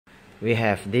We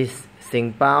have this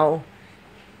Xingbao.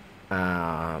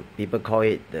 People call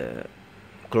it the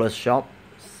clothes shop.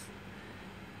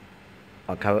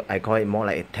 I call it more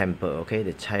like a temple, okay,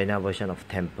 the China version of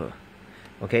temple.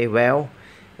 Okay, well,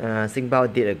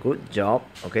 Xingbao did a good job,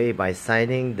 okay, by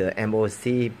signing the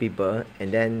MOC people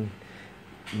and then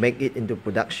make it into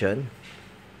production.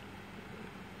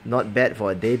 Not bad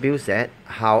for a debut set.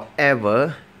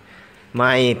 However,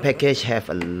 my package have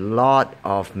a lot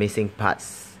of missing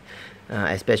parts,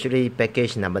 especially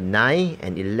package number 9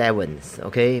 and 11,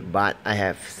 okay, but I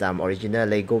have some original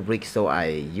Lego bricks, so I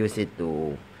use it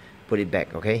to put it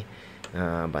back, okay,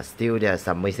 but still there are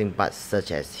some missing parts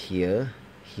such as here,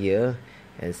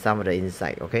 and some of the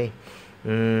inside, okay.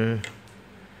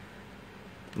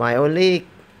 My only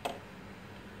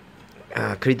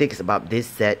critics about this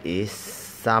set is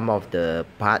some of the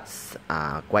parts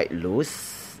are quite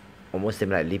loose, almost same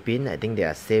like Lipin. I think they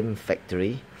are same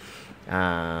factory.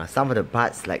 Some of the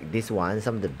parts like this one,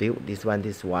 some of the build, this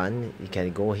one, you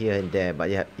can go here and there, but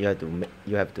you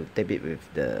have to tape it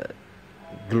with the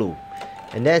glue.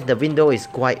 And then the window is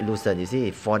quite loosened. You see,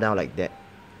 it fall down like that.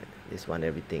 This one,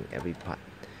 every part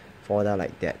fall down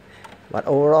like that. But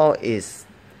overall, is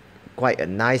quite a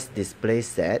nice display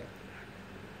set.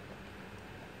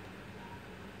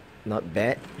 Not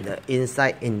bad. The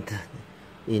inside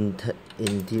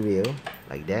interior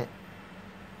like that.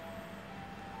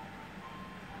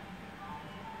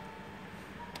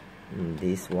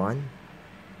 This one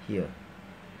here,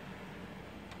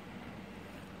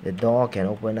 the door can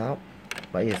open up,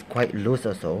 but it's quite loose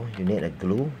also. You need a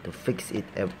glue to fix it,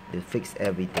 to fix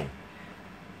everything.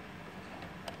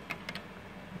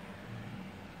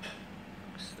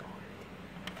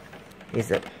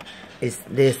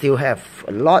 They still have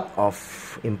a lot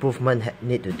of improvement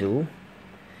need to do,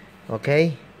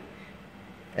 okay,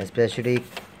 especially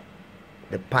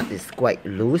the part is quite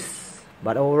loose,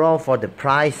 but overall for the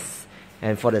price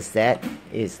and for the set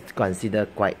is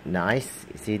considered quite nice.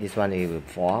 You see, this one, it will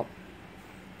fall up,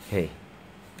 okay,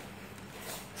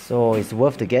 so it's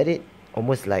worth to get it,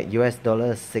 almost like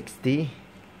 $60.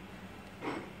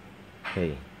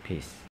 Okay, peace.